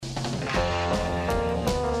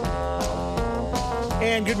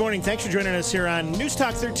And good morning. Thanks for joining us here on News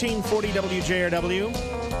Talk 1340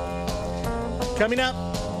 WJRW. Coming up,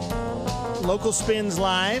 Local Spins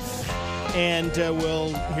Live, and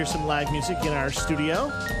we'll hear some live music in our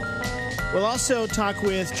studio. We'll also talk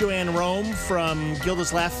with Joanne Rome from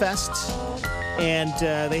Gilda's Laugh Fest, and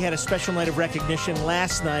they had a special night of recognition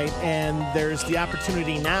last night, and there's the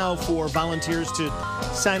opportunity now for volunteers to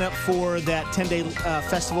sign up for that 10-day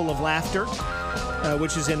Festival of Laughter,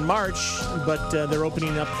 which is in March, but they're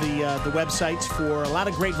opening up the websites for a lot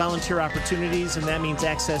of great volunteer opportunities, and that means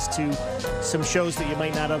access to some shows that you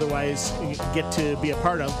might not otherwise get to be a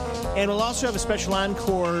part of. And we'll also have a special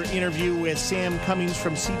encore interview with Sam Cummings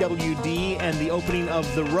from CWD and the opening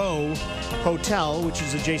of the Row Hotel, which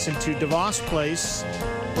is adjacent to DeVos Place,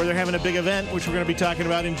 where they're having a big event, which we're going to be talking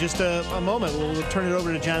about in just a moment. We'll turn it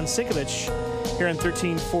over to John Sinkovich here on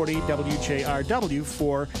 1340 WJRW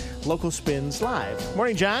for Local Spins Live.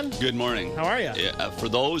 Morning, John. Good morning. How are you? For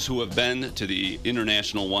those who have been to the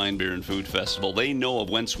International Wine, Beer, and Food Festival, they know of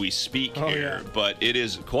whence we speak here, but it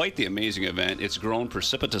is quite the amazing event. It's grown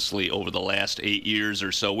precipitously over the last 8 years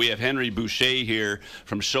or so. We have Henry Boucher here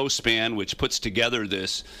from Showspan, which puts together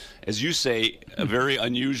this, as you say, very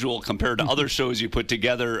unusual compared to other shows you put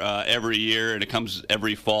together every year, and it comes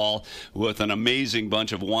every fall with an amazing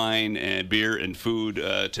bunch of wine and beer and food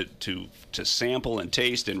to sample and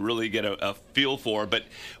taste and really get a feel for. But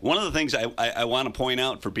one of the things I want to point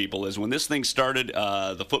out for people is when this thing started,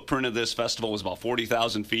 the footprint of this festival was about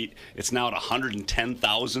 40,000 feet. It's now at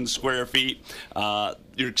 110,000 square feet.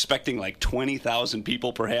 You're expecting like 20,000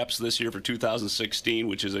 people perhaps this year for 2016,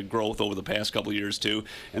 which is a growth over the past couple of years too.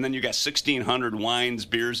 And then you got 1,600 wines,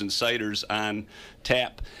 beers, and ciders on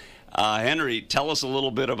tap. Henry, tell us a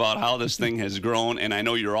little bit about how this thing has grown, and I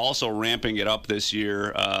know you're also ramping it up this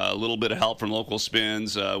year. A little bit of help from Local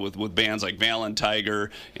Spins with bands like Valent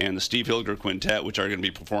Tiger and the Steve Hilger Quintet, which are going to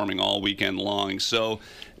be performing all weekend long. So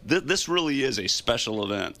this really is a special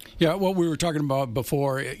event. Yeah, what we were talking about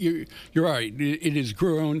before, you're right. It has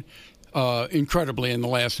grown incredibly in the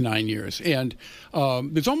last 9 years. And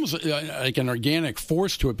there's almost like an organic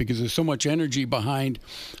force to it because there's so much energy behind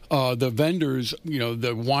the vendors,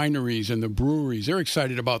 the wineries and the breweries. They're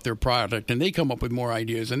excited about their product, and they come up with more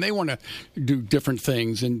ideas, and they want to do different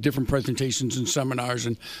things and different presentations and seminars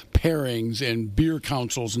and pairings and beer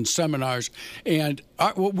councils and seminars. And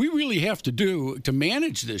what we really have to do to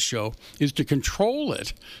manage this show is to control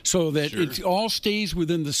it so that it all stays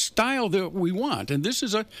within the style that we want. And this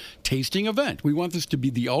is a tasting event. We want this to be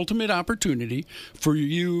the ultimate opportunity for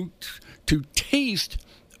you to taste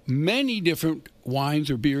many different wines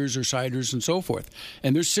or beers or ciders and so forth.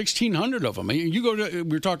 And there's 1,600 of them. You go to, we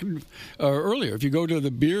were talking earlier, if you go to the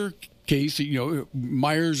beer case,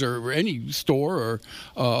 Myers or any store or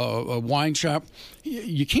a wine shop,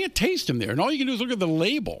 you can't taste them there. And all you can do is look at the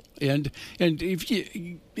label. And if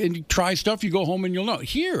you try stuff, you go home and you'll know.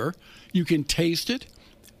 Here, you can taste it.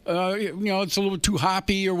 It's a little too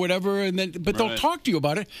hoppy or whatever, but they'll talk to you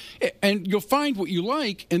about it, and you'll find what you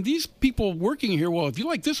like. And these people working here, well, if you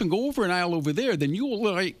like this and go over an aisle over there, then you will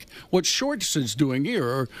like what Shorts is doing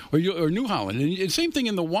here, or New Holland. And same thing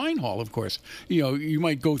in the wine hall, of course. You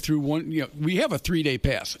might go through one. We have a 3-day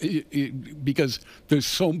pass because there's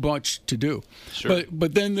so much to do. Sure.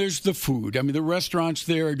 But then there's the food. I mean, the restaurants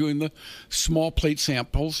there are doing the small plate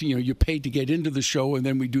samples. You pay to get into the show, and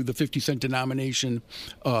then we do the 50-cent denomination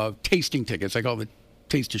tasting tickets. I call it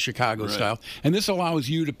Taste of Chicago style. And this allows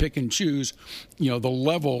you to pick and choose, the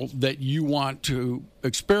level that you want to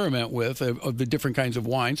experiment with of the different kinds of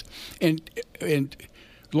wines. And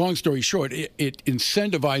long story short, it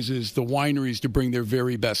incentivizes the wineries to bring their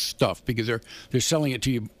very best stuff because they're selling it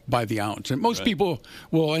to you by the ounce. And most people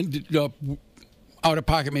will end up out of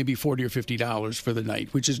pocket maybe $40 or $50 for the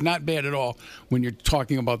night, which is not bad at all when you're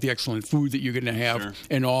talking about the excellent food that you're going to have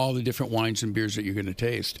and all the different wines and beers that you're going to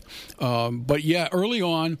taste. But yeah, early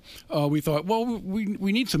on, we thought, well,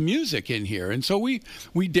 we need some music in here. And so we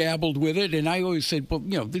dabbled with it. And I always said,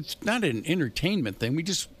 well, it's not an entertainment thing. We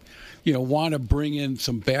just, want to bring in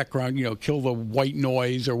some background, kill the white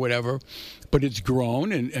noise or whatever. But it's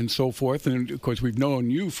grown and so forth. And of course, we've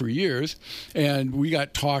known you for years. And we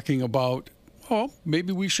got talking about,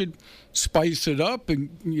 maybe we should spice it up and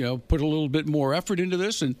put a little bit more effort into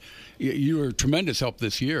this. And you were a tremendous help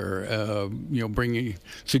this year, bringing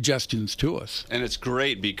suggestions to us. And it's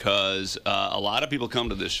great because a lot of people come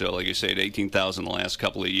to this show, like you say, at 18,000 the last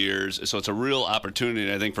couple of years. So it's a real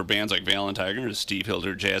opportunity, I think, for bands like Valent Tiger and Steve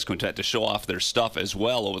Hilger Jazz Quintet to show off their stuff as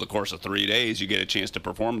well over the course of 3 days. You get a chance to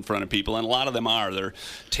perform in front of people, and a lot of them they're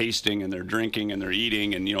tasting and they're drinking and they're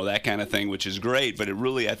eating and that kind of thing, which is great. But it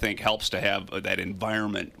really, I think, helps to have that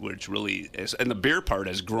environment, which really is, and the beer part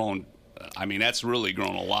has grown. I mean, that's really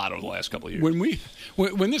grown a lot over the last couple of years.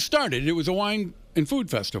 When this started, it was a wine and food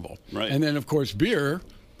festival, right? And then, of course, beer.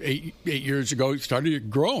 8 years ago, it started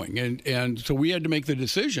growing, and so we had to make the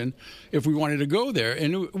decision if we wanted to go there.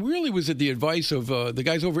 And it really was at the advice of the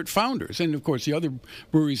guys over at Founders, and of course the other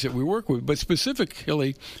breweries that we work with. But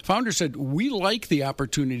specifically, Founders said we like the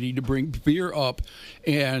opportunity to bring beer up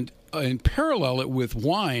and parallel it with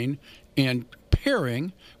wine and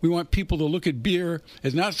pairing. We want people to look at beer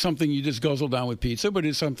as not something you just guzzle down with pizza, but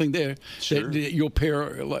it's something there that you'll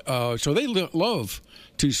pair. So they love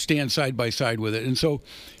to stand side by side with it. And so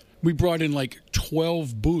we brought in like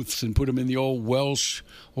 12 booths and put them in the old Welsh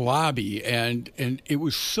lobby, and it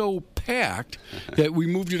was so packed that we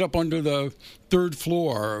moved it up under the third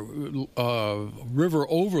floor river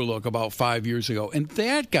overlook about 5 years ago, and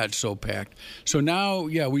that got so packed. So now,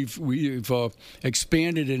 we've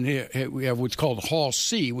expanded, and we have what's called Hall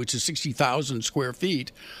C, which is 60,000 square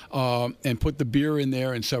feet, and put the beer in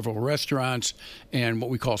there in several restaurants and what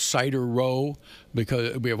we call Cider Row,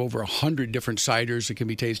 because we have over 100 different ciders that can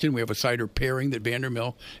be tasted. We have a cider pairing that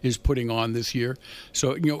Vandermill is putting on this year.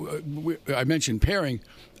 So, I mentioned pairing.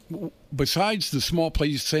 Besides the small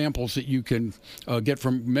place samples that you can get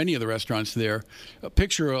from many of the restaurants there,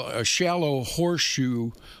 picture a shallow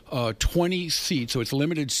horseshoe, 20 seats, so it's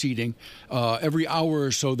limited seating. Every hour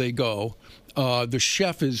or so they go. The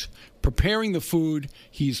chef is preparing the food.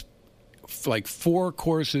 He's like 4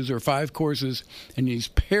 courses or 5 courses, and he's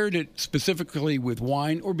paired it specifically with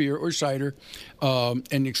wine or beer or cider,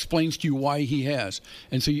 and explains to you why he has.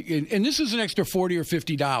 And so, and this is an extra $40 or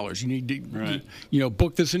 $50. You need to,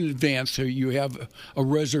 book this in advance so you have a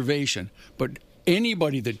reservation. But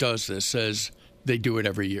anybody that does this says they do it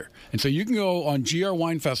every year. And so you can go on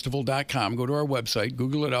grwinefestival.com, go to our website,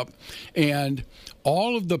 Google it up, and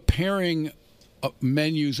all of the pairing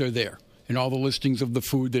menus are there. And all the listings of the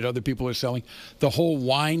food that other people are selling. The whole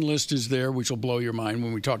wine list is there, which will blow your mind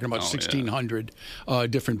when we're talking about 1,600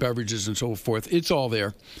 different beverages and so forth. It's all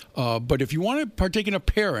there. But if you want to partake in a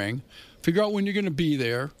pairing, figure out when you're going to be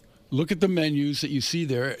there, look at the menus that you see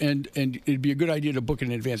there, and it'd be a good idea to book it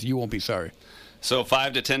in advance. You won't be sorry. So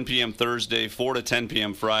 5 to 10 p.m. Thursday, 4 to 10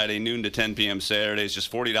 p.m. Friday, noon to 10 p.m. Saturday. It's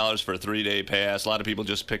just $40 for a 3-day pass. A lot of people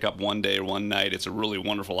just pick up one day or one night. It's a really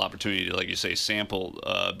wonderful opportunity to, like you say, sample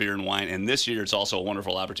beer and wine. And this year it's also a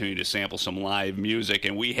wonderful opportunity to sample some live music.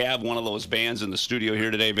 And we have one of those bands in the studio here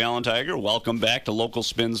today, Valentiger. Welcome back to Local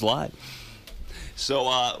Spins Live.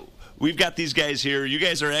 So we've got these guys here. You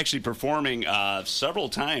guys are actually performing several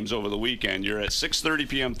times over the weekend. You're at 6:30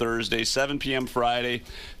 p.m. Thursday, 7 p.m. Friday,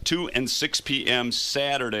 2 and 6 p.m.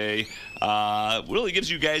 Saturday. Really gives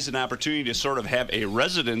you guys an opportunity to sort of have a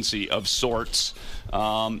residency of sorts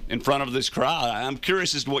in front of this crowd. I'm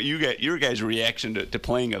curious as to what your guys' reaction to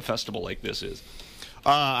playing a festival like this is.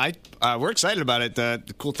 We're excited about it. The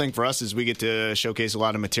cool thing for us is we get to showcase a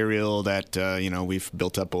lot of material that we've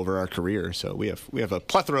built up over our career. So we have a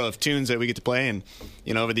plethora of tunes that we get to play, and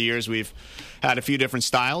over the years we've had a few different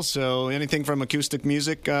styles. So anything from acoustic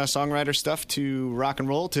music, songwriter stuff, to rock and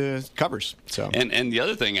roll, to covers. So and the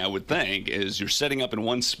other thing I would think is you're setting up in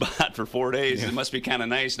one spot for 4 days. Yeah. It must be kind of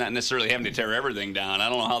nice, not necessarily having to tear everything down. I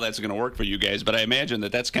don't know how that's going to work for you guys, but I imagine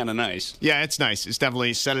that's kind of nice. Yeah, it's nice. It's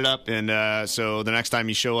definitely set it up, and so the next time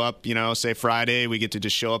you show up, say Friday, we get to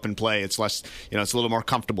just show up and play. It's less, it's a little more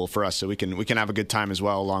comfortable for us, so we can have a good time as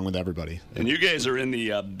well along with everybody. And you guys are in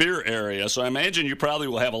the beer area, so I imagine you probably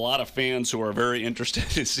will have a lot of fans who are very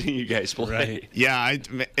interested in seeing you guys play. Right. Yeah,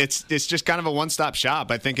 it's just kind of a one-stop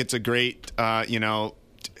shop. I think it's a great,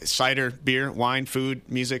 cider, beer, wine, food,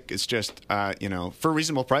 music. It's just, for a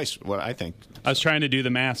reasonable price, what I think. I was trying to do the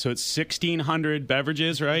math, so it's 1,600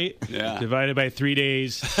 beverages, right? Yeah. Divided by 3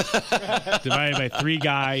 days, divided by 3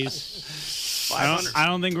 guys. I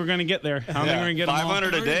don't think we're going to get there. I don't think we're going to get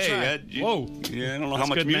 500 a day. Whoa. Yeah, I don't know how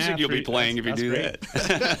much music you'll be playing if you do that.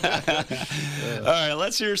 All right,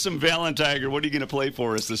 let's hear some Valentiger. What are you going to play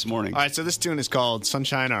for us this morning? All right, so this tune is called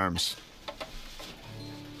Sunshine Arms.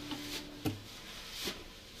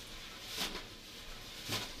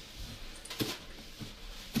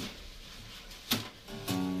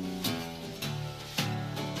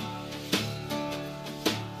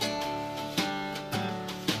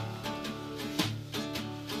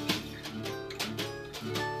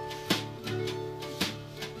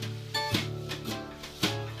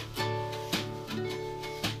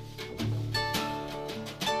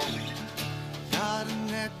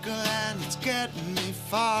 Getting me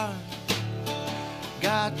far.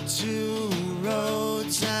 Got 2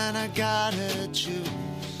 roads and I gotta choose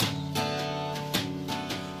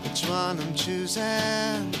which one I'm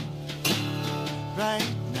choosing. right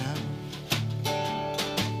now.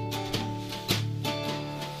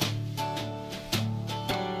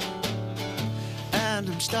 And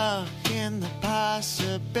I'm stuck in the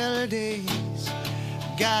possibilities.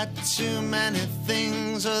 Got too many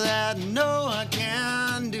things that I know I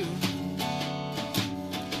can do.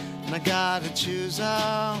 And I gotta choose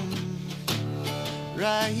right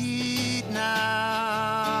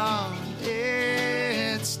now.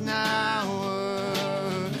 It's not working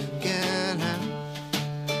out.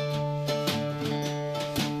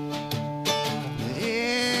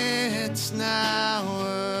 It's not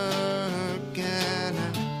working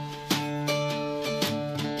out.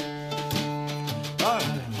 All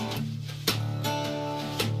right.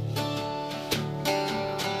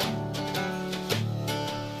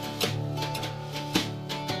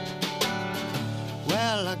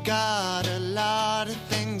 Well, I got a lot of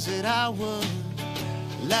things that I would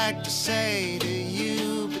like to say to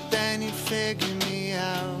you, but then you figure me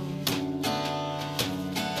out.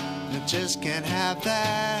 I just can't have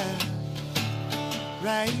that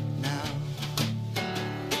right now.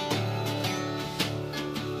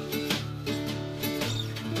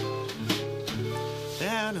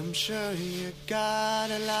 And I'm sure you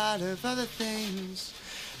got a lot of other things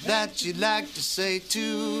that you'd like to say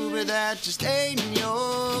too, but that just ain't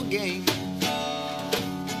your game.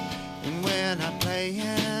 And we're not playing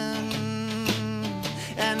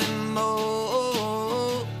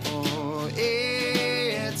anymore.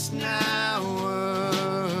 It's not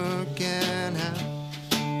working out.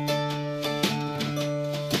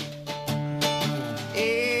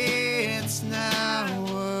 It's not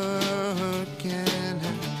working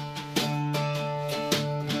out.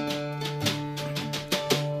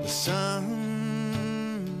 The sun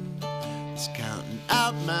is counting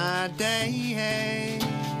out my days.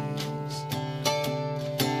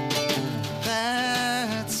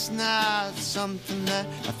 That's not something that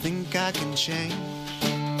I think I can change.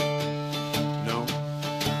 No.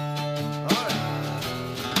 All right.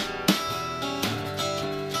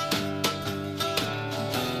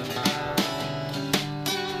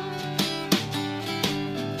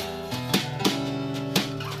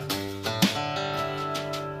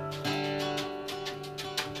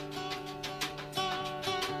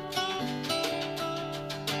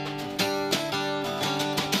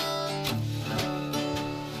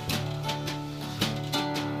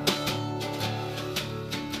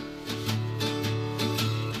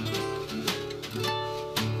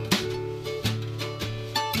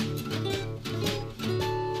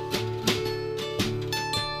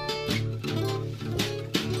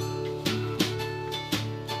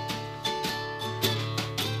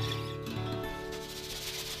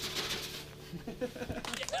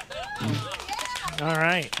 All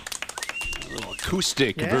right. A little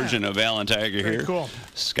acoustic Yeah. version of Alan Tiger Very here. cool.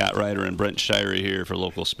 Scott Ryder and Brent Shirey here for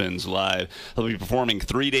Local Spins Live. They'll be performing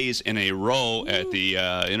 3 days in a row at the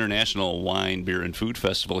International Wine, Beer, and Food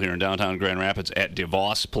Festival here in downtown Grand Rapids at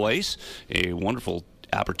DeVos Place. A wonderful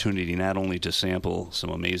opportunity not only to sample some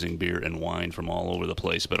amazing beer and wine from all over the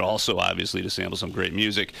place, but also obviously to sample some great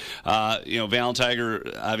music. Val Tiger,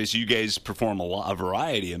 obviously you guys perform a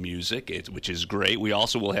variety of music, which is great. We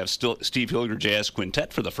also will have Steve Hilger Jazz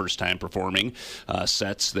Quintet for the first time performing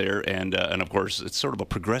sets there, and of course it's sort of a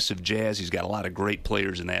progressive jazz. He's got a lot of great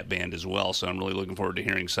players in that band as well, so I'm really looking forward to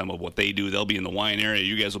hearing some of what they do. They'll be in the wine area,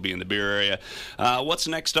 you guys will be in the beer area. What's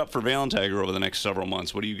next up for Val Tiger over the next several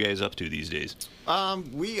months? What are you guys up to these days?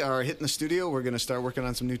 We are hitting the studio. We're going to start working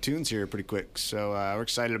on some new tunes here pretty quick. So we're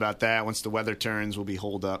excited about that. Once the weather turns, we'll be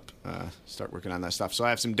holed up, start working on that stuff. So I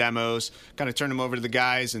have some demos, kind of turn them over to the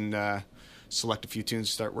guys and select a few tunes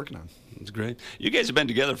to start working on. That's great. You guys have been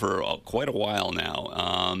together for quite a while now.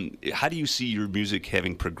 How do you see your music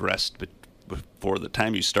having progressed before the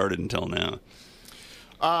time you started until now?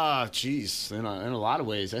 Geez, in a lot of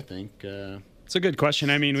ways, I think. It's a good question.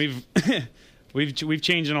 I mean, we've we've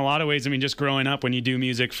changed in a lot of ways. I mean, just growing up, when you do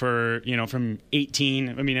music for, from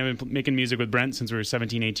 18, I mean, I've been making music with Brent since we were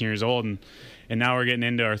 17, 18 years old, and now we're getting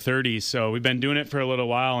into our 30s. So we've been doing it for a little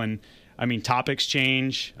while, and I mean, topics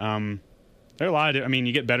change. There are a lot of,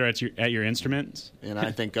 you get better at your instruments. And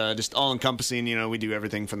I think just all encompassing, we do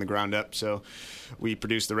everything from the ground up. So we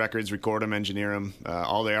produce the records, record them, engineer them,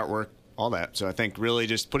 all the artwork, all that. So I think really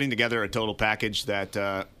just putting together a total package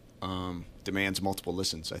that demands multiple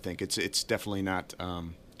listens. I think it's definitely not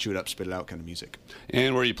chew it up, spit it out kind of music.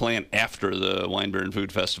 And where are you playing after the Wine, Beer, and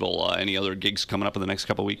Food Festival? Any other gigs coming up in the next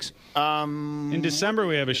couple of weeks? In December,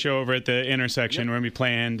 we have a show over at the Intersection. Yep. We're going to be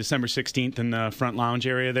playing December 16th in the front lounge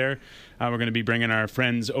area there. We're going to be bringing our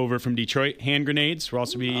friends over from Detroit, Hand Grenades. We'll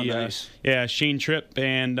also be, nice. Shane Tripp,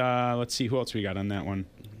 and let's see, who else we got on that one?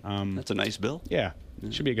 That's a nice bill. Yeah.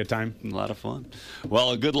 Should be a good time. A lot of fun.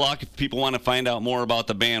 Well, good luck. If people want to find out more about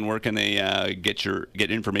the band, where can they get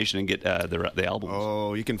information and get the albums?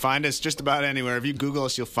 Oh, you can find us just about anywhere. If you Google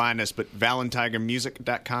us, you'll find us. But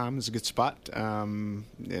ValentigerMusic.com is a good spot.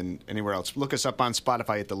 And anywhere else. Look us up on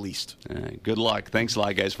Spotify at the least. All right, good luck. Thanks a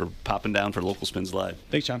lot, guys, for popping down for Local Spins Live.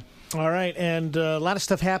 Thanks, John. All right, and a lot of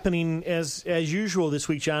stuff happening as usual this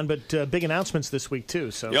week, John, but big announcements this week,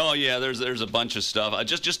 too. So. Oh, yeah, there's a bunch of stuff.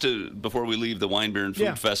 Just before we leave the Wine, Beer, and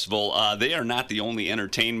Food Festival, they are not the only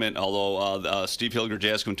entertainment, although Steve Hilger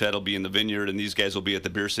Jazz Quintet will be in the Vineyard, and these guys will be at the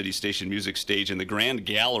Beer City Station Music Stage. In the Grand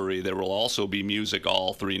Gallery, there will also be music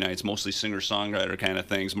all 3 nights, mostly singer-songwriter kind of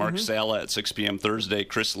things. Mark Sala at 6 p.m. Thursday,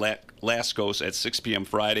 Chris Laskos at 6 p.m.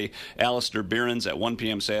 Friday, Alistair Behrens at 1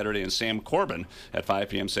 p.m. Saturday, and Sam Corbin at 5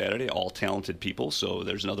 p.m. Saturday. All talented people, so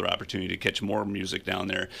there's another opportunity to catch more music down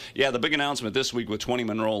there. Yeah, the big announcement this week with 20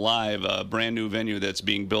 Monroe Live, a brand new venue that's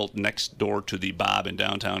being built next door to the Bob in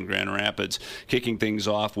downtown Grand Rapids, kicking things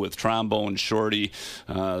off with Trombone Shorty.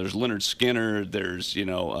 There's Leonard Skinner. There's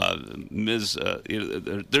Ms.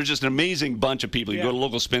 There's just an amazing bunch of people. You go to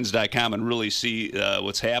localspins.com and really see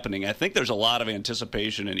what's happening. I think there's a lot of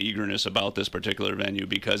anticipation and eagerness about this particular venue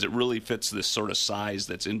because it really fits this sort of size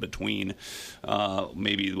that's in between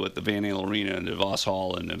maybe what the Van Halen Arena and the Voss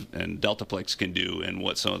Hall and Deltaplex can do and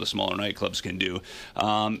what some of the smaller nightclubs can do.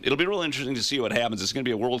 It'll be really interesting to see what happens. It's going to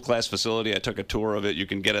be a world-class facility. I took a tour of it. You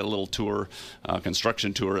can get a little tour,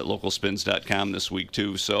 construction tour at localspins.com this week,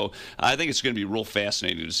 too. So I think it's going to be real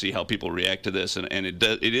fascinating to see how people react to this, and it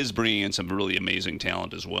is bringing in some really amazing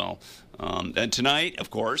talent as well. And tonight,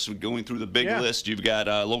 of course, going through the big list, you've got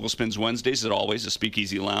Local Spins Wednesdays, as always, the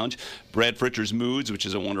Speakeasy Lounge. Brad Fritcher's Moods, which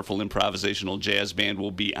is a wonderful improvisational jazz band,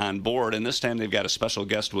 will be on board. And this time they've got a special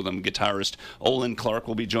guest with them. Guitarist Olin Clark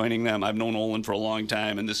will be joining them. I've known Olin for a long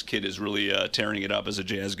time, and this kid is really tearing it up as a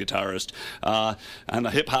jazz guitarist. On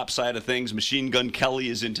the hip-hop side of things, Machine Gun Kelly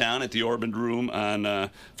is in town at the Orban Room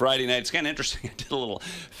on Friday night. It's kind of interesting. I did a little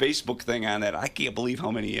Facebook thing on that. I can't believe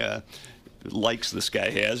how many likes this guy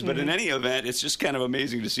has, but in any event, it's just kind of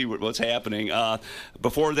amazing to see what's happening.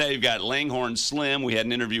 Before that, you've got Langhorne Slim. We had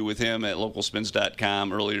an interview with him at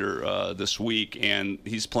localspins.com earlier this week, and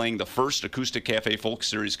he's playing the first Acoustic Cafe Folk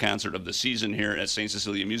Series concert of the season here at St.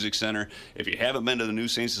 Cecilia Music Center. If you haven't been to the new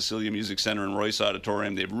St. Cecilia Music Center in Royce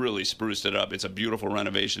Auditorium, they've really spruced it up. It's a beautiful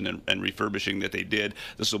renovation and refurbishing that they did.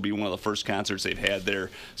 This will be one of the first concerts they've had there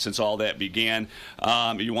since all that began.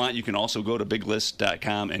 If you want, you can also go to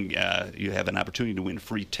biglist.com and you have an opportunity to win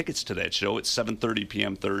free tickets to that show. It's 7:30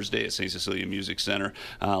 p.m. Thursday at St. Cecilia Music Center.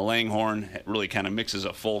 Langhorne really kind of mixes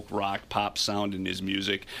a folk, rock, pop sound in his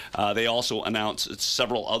music. They also announced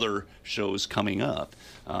several other shows coming up,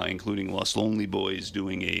 including Los Lonely Boys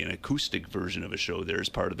doing an acoustic version of a show there as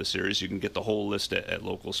part of the series. You can get the whole list at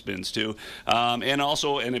Local Spins, too. And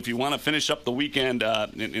if you want to finish up the weekend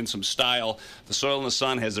in some style, the Soil and the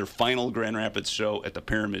Sun has their final Grand Rapids show at the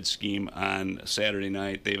Pyramid Scheme on Saturday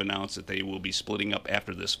night. They've announced that they will be splitting up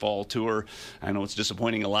after this fall tour. I know it's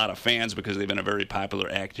disappointing a lot of fans because they've been a very popular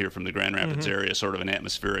act here from the Grand Rapids area, sort of an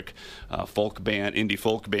atmospheric folk band, indie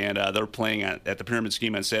folk band. They're playing at the Pyramid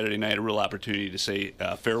Scheme on Saturday night, a real opportunity to say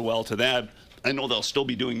farewell to that. I know they'll still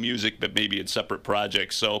be doing music, but maybe in separate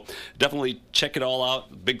projects. So definitely check it all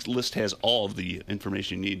out. Big List has all of the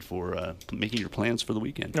information you need for making your plans for the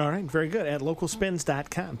weekend. All right, very good. At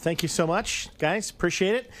localspins.com. Thank you so much, guys.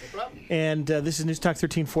 Appreciate it. No problem. And this is News Talk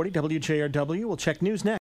 1340, WJRW. We'll check news next.